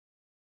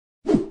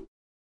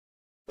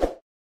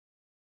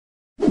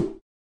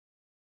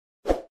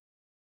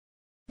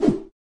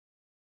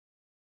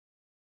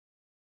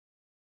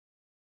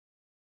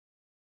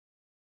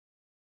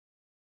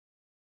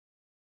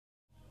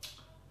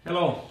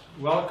Hello,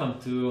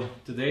 welcome to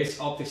today's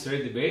Optics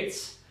Trade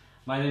Debates.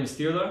 My name is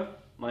Theodor.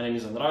 My name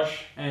is Andras.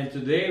 And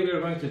today we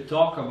are going to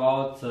talk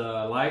about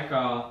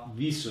Leica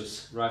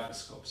Visus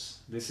riflescopes.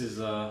 This is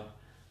a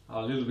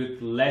little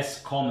bit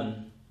less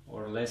common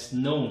or less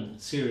known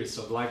series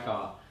of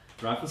Leica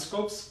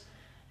riflescopes.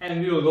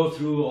 And we will go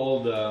through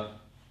all the,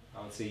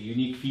 I would say,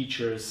 unique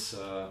features,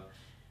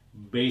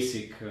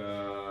 basic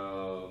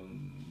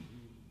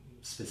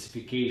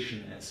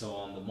specification and so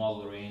on, the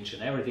model range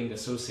and everything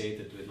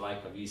associated with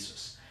Leica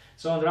Visus.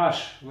 So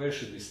Andras, where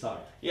should we start?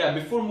 Yeah,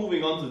 before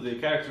moving on to the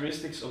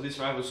characteristics of these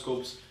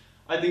riflescopes,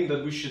 I think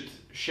that we should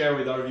share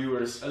with our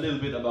viewers a little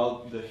bit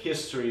about the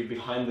history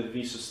behind the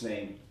Visus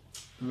name.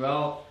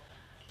 Well,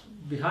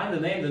 behind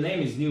the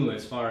name is new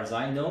as far as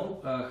I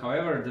know.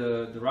 However,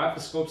 the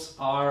riflescopes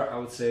are, I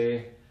would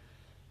say,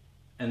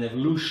 an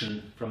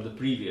evolution from the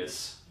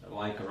previous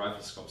Leica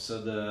riflescopes.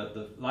 So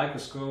the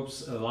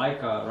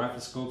Leica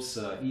riflescopes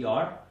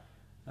ER,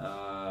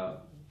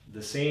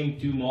 the same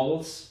two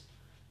models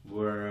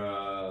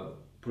were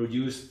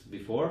produced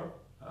before.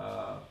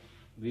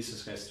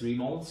 Visus has three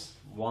models,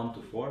 1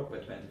 to 4 by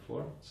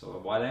 24, so a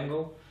wide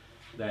angle,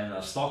 then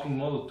a stocking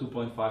model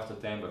 2.5 to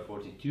 10 by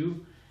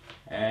 42,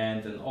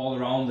 and an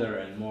all-rounder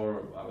and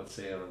more, I would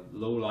say, a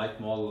low light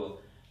model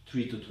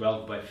 3 to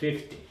 12 by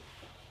 50.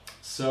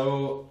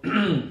 So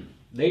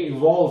they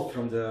evolved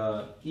from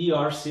the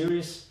ER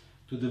series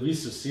to the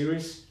Visus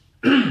series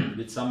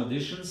with some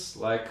additions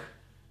like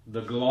the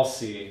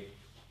glossy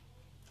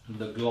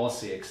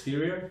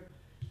exterior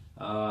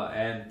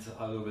and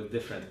a little bit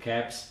different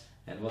caps.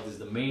 And what is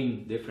the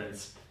main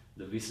difference?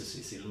 The Visus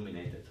is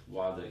illuminated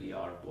while the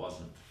ER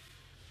wasn't.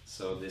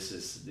 So this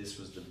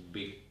was the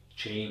big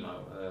change,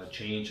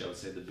 I would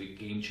say, the big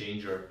game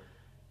changer.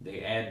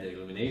 They add the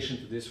illumination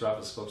to these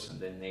riflescopes and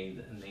then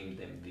named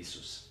them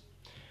Visus.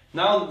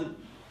 Now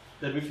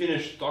that we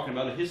finished talking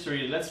about the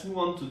history, let's move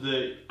on to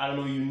the,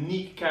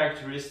 unique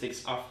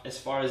characteristics of as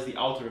far as the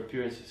outer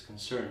appearance is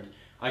concerned.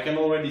 I can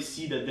already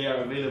see that they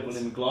are available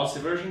in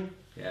glossy version.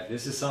 Yeah,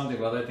 this is something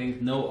that I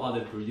think no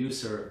other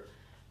producer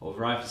of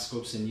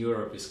riflescopes in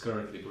Europe is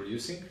currently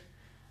producing.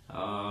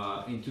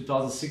 In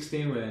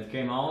 2016, when it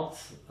came out,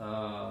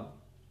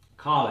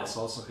 Kahles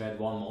also had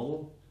one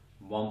model,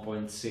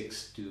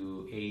 1.6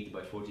 to 8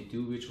 by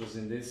 42, which was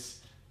in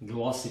this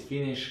glossy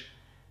finish.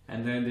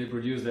 And then they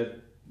produced that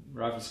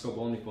riflescope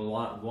only for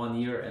 1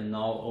 year, and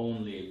now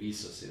only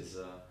Visus is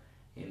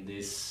in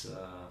this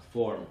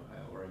form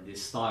or in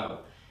this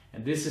style.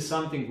 And this is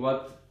something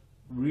what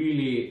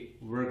really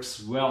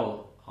works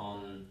well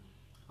on,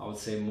 I would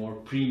say, more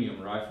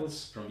premium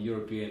rifles from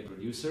European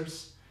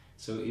producers.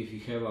 So if you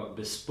have a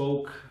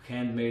bespoke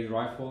handmade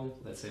rifle,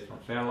 let's say from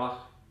Verlag,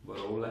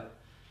 Barole,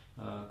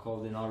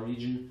 called in our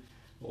region,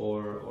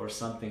 or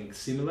something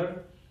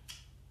similar,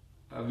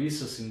 a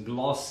Visus in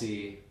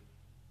glossy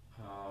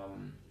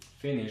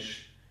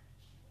finish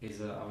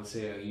is, I would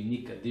say, a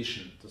unique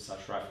addition to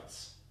such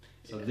rifles.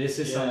 So this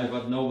is something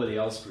what nobody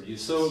else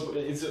produces. So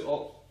it's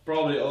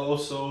probably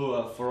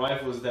also for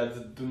rifles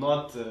that do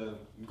not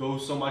go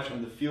so much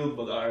on the field,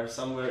 but are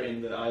somewhere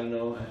in the,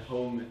 at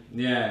home.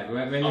 Yeah,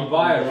 when you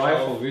buy a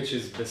rifle which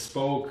is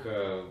bespoke,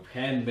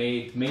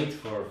 handmade, made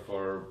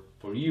for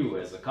you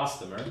as a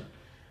customer,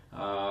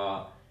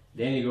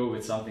 then you go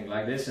with something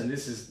like this. And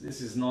this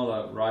is not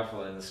a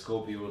rifle and a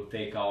scope you will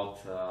take out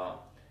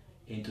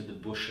into the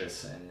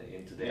bushes and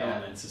into the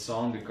elements and so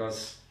on,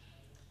 because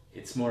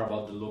it's more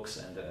about the looks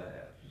and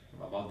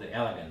about the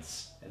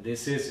elegance. And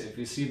this is, if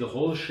you see the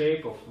whole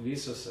shape of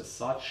Visus as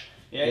such,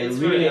 they're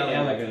really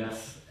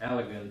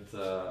elegant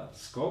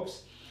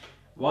scopes.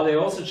 What they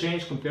also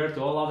changed compared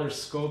to all other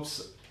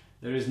scopes,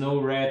 there is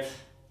no red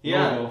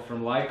logo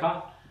from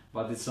Leica,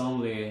 but it's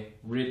only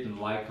written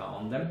Leica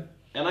on them.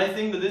 And I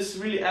think that this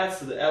really adds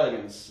to the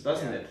elegance,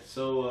 doesn't it?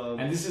 So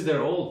and this is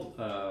their old,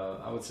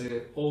 I would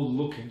say,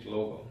 old-looking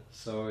logo.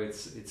 So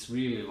it's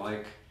really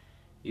like,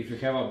 if you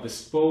have a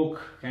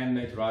bespoke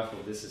handmade rifle,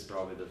 this is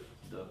probably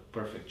the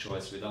perfect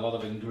choice with a lot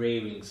of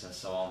engravings and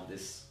so on.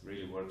 This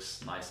really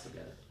works nice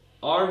together.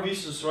 Are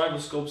Visus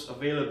riflescopes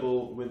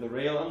available with a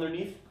rail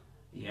underneath?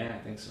 Yeah, I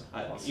think so.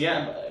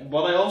 Yeah,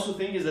 what I also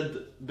think is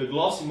that the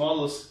glossy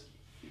models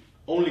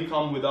only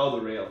come without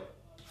a rail.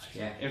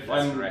 Yeah, if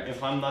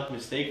I'm not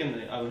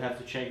mistaken, I would have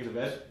to check the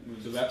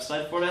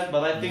website for that.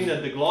 But I think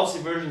that the glossy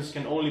versions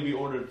can only be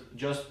ordered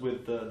just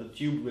with the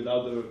tube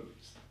without the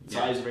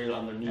size rail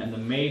underneath. And the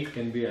mate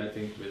can be, I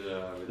think, with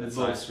a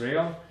size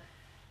rail.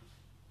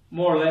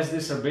 More or less,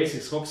 these are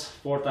basic scopes: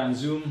 4x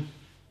zoom,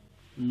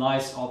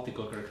 nice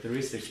optical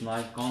characteristics,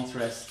 nice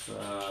contrast,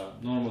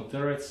 normal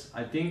turrets.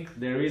 I think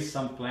there is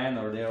some plan,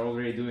 or they're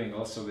already doing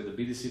also with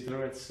the BDC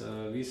turrets,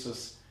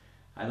 Visus.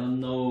 I don't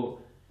know.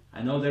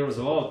 I know there was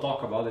a lot of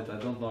talk about it. I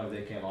don't know if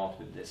they came out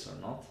with this or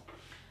not.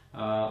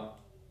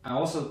 I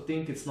also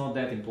think it's not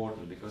that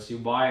important, because you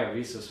buy a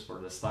Visus for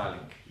the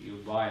styling.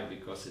 You buy it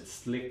because it's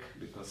slick,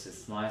 because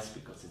it's nice,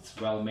 because it's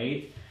well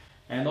made.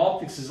 And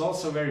optics is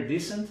also very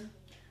decent.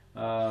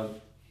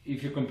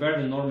 If you compare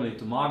them normally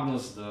to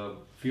Magnus, the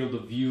field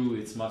of view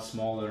it's much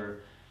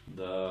smaller,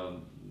 the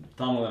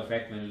tunnel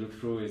effect when you look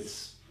through. It's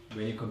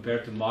when you compare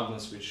to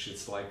Magnus, which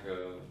it's like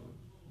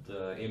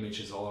the image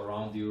is all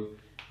around you.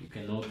 You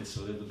can notice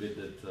a little bit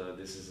that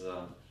this is a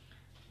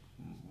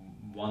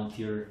one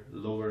tier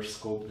lower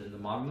scope than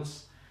the Magnus.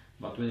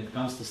 But when it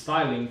comes to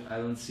styling, I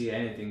don't see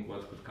anything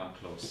what could come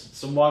close.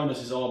 So Magnus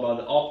is all about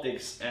the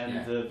optics, and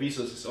the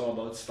Visus is all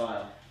about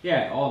style.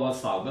 Yeah, all about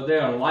style. But they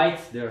are light,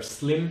 they are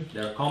slim,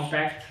 they are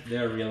compact, they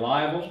are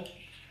reliable,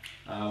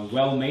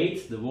 well made.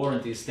 The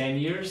warranty is 10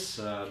 years.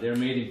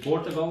 They're made in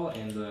Portugal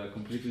in the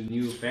completely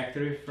new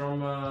factory from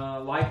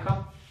Leica.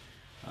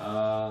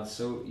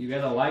 So you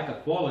get a Leica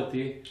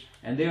quality,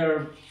 and they are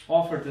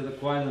offered at a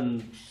quite an,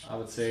 I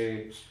would say,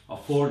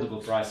 affordable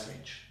price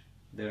range.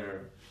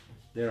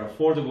 They're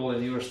affordable, and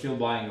you are still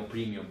buying a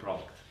premium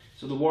product.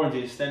 So the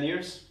warranty is 10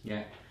 years?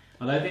 Yeah,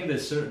 but I think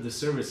the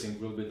servicing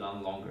will be done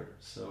longer.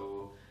 So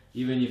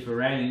even if you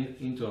ran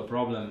into a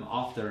problem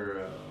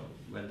after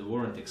when the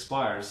warranty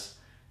expires,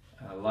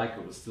 Leica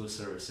will still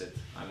service it.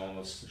 I'm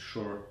almost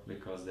sure,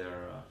 because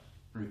they're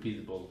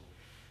reputable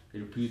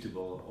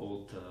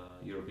old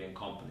European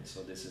company. So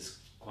this is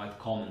quite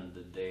common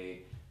that they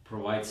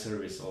provide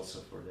service also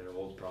for their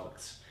old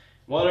products.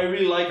 What I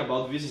really like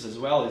about Visus as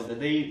well is that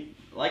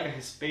Leica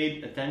has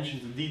paid attention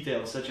to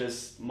details, such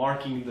as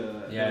marking the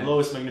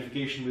lowest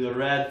magnification with a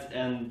red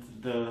and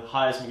the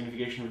highest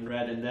magnification with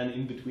red, and then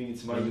in between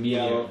it's marked with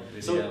yellow.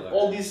 So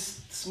all these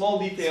small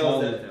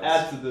details that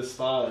add to the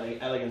style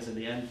and elegance at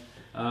the end.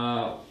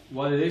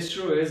 What it is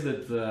true is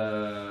that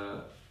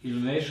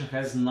illumination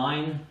has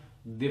 9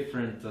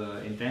 different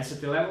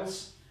intensity levels.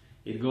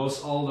 It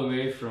goes all the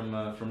way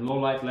from low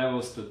light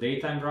levels to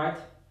daytime bright.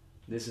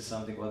 This is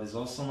something what is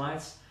also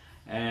nice.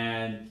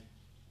 And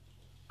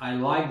I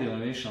like the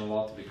illumination a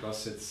lot because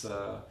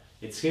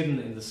it's hidden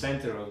in the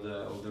center of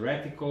the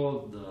reticle.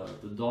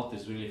 The dot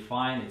is really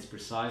fine, it's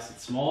precise,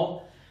 it's small.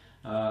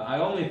 I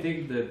only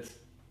think that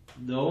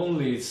the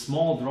only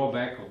small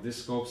drawback of these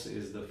scopes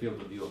is the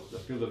field of view. The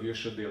field of view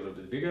should be a little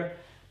bit bigger,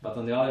 but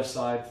on the other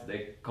side they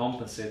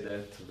compensate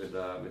that with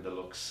the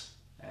looks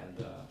and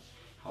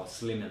how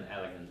slim and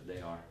elegant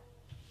they are.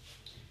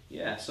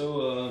 Yeah,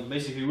 so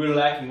basically we're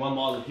lacking one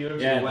model here.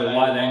 Yeah, so the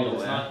wide angle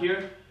is not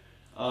here.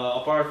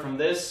 Apart from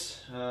this,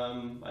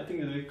 I think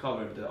that we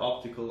covered the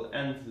optical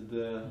and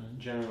the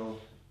general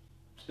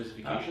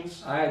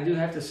specifications. I do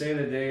have to say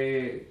that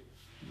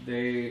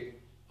they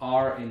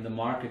are in the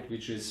market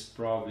which is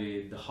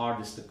probably the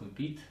hardest to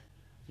compete.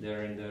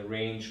 They're in the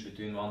range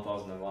between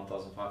 1,000 and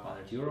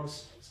 1,500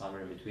 euros,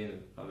 somewhere in between,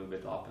 a little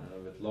bit up and a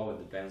little bit low. It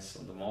depends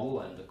on the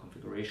model and the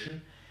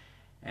configuration.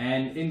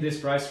 And in this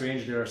price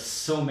range there are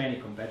so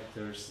many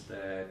competitors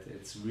that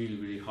it's really,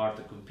 really hard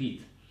to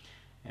compete.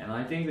 And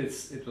I think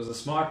it was a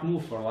smart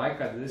move for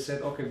Leica. They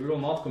said, okay, we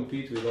will not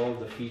compete with all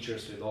the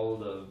features, with all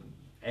the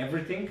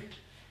everything,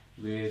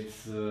 with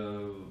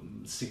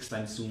 6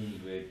 times zoom,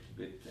 with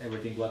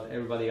everything what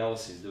everybody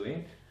else is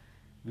doing.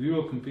 We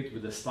will compete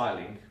with the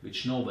styling,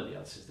 which nobody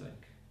else is doing.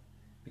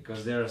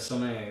 Because there are so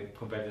many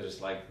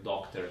competitors like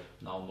Doctor,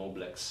 now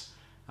Noblex,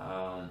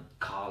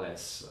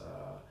 Kales,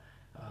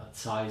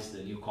 Zeiss,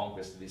 the new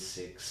Conquest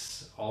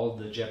V6, all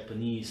the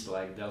Japanese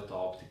like Delta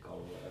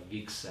Optical,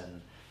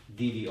 Vixen,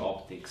 DD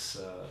Optics,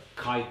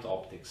 Kite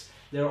Optics.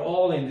 They're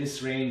all in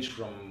this range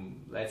from,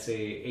 let's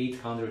say,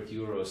 800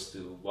 euros to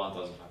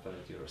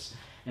 1,500 euros.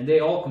 And they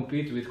all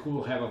compete with who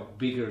will have a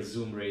bigger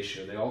zoom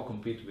ratio. They all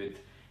compete with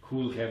who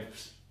will have,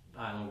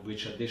 I don't know,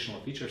 which additional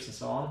features and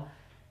so on.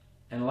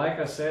 And like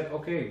I said,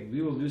 okay,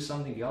 we will do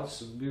something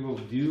else. We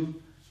will do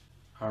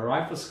a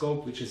rifle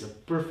scope, which is a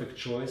perfect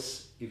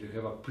choice if you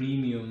have a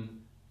premium,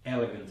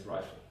 elegant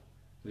rifle.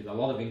 With a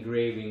lot of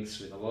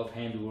engravings, with a lot of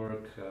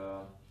handwork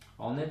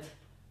on it.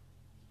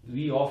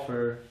 We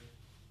offer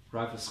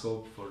rifle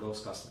scope for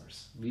those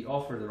customers. We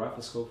offer the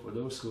rifle scope for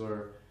those who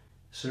are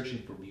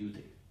searching for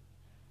beauty.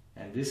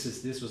 And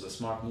this was a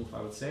smart move,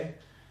 I would say,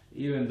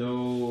 even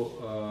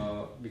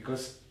though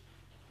because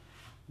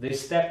they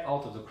stepped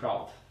out of the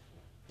crowd.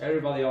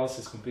 Everybody else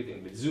is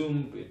competing with zoom,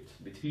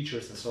 with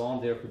features and so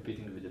on. They're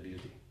competing with the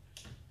beauty.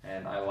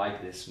 And I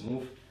like this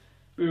move.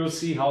 We will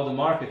see how the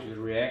market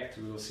will react.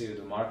 We will see if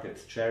the market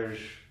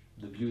cherish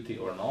the beauty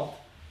or not.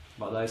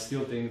 But I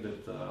still think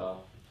that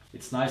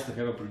it's nice to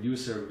have a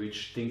producer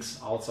which thinks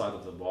outside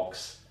of the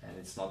box and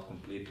it's not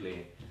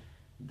completely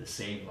the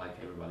same like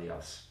everybody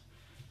else.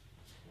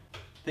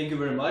 Thank you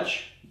very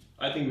much.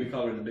 I think we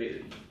covered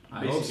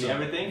basically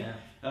everything.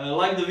 Yeah.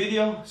 Like the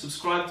video,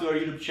 subscribe to our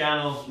YouTube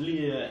channel,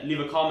 leave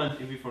a comment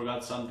if we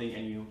forgot something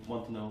and you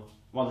want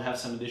to have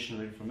some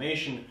additional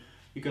information.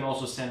 You can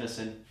also send us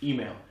an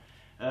email.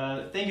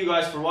 Thank you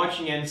guys for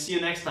watching and see you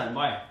next time.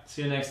 Bye.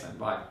 See you next time.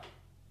 Bye.